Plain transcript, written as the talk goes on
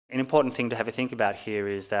An important thing to have a think about here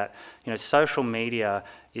is that, social media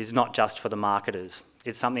is not just for the marketers.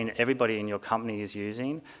 It's something that everybody in your company is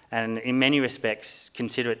using, and in many respects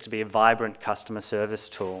consider it to be a vibrant customer service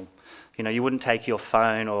tool. You wouldn't take your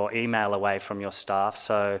phone or email away from your staff,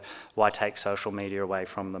 so why take social media away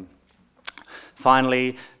from them?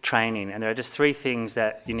 Finally, training, and there are just 3 things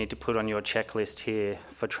that you need to put on your checklist here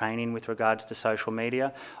for training with regards to social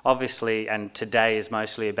media. Obviously, and today is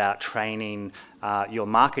mostly about training your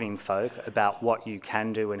marketing folk about what you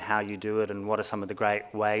can do and how you do it and what are some of the great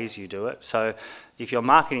ways you do it. So if your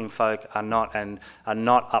marketing folk are not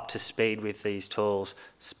up to speed with these tools,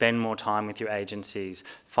 spend more time with your agencies.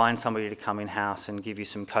 Find somebody to come in-house and give you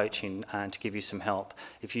some coaching and to give you some help.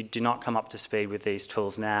 If you do not come up to speed with these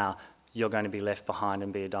tools now, you're going to be left behind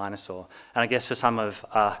and be a dinosaur. And I guess for some of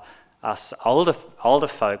us older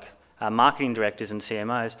folk, marketing directors and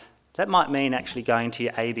CMOs, that might mean actually going to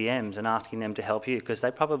your ABMs and asking them to help you, because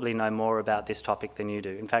they probably know more about this topic than you do.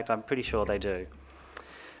 In fact, I'm pretty sure they do.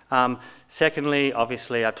 Secondly,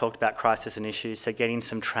 obviously, I talked about crisis and issues, so getting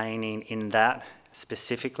some training in that.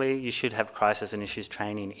 Specifically, you should have crisis and issues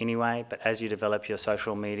training anyway, but as you develop your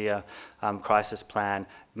social media crisis plan,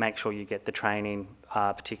 make sure you get the training,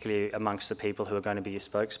 particularly amongst the people who are going to be your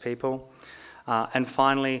spokespeople. And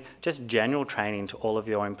finally, just general training to all of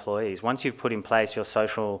your employees. Once you've put in place your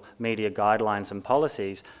social media guidelines and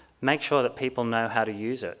policies, make sure that people know how to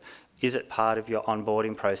use it. Is it part of your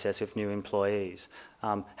onboarding process with new employees?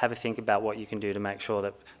 Have a think about what you can do to make sure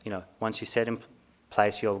that, once you set in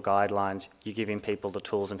place your guidelines, you're giving people the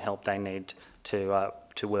tools and help they need to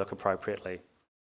work appropriately.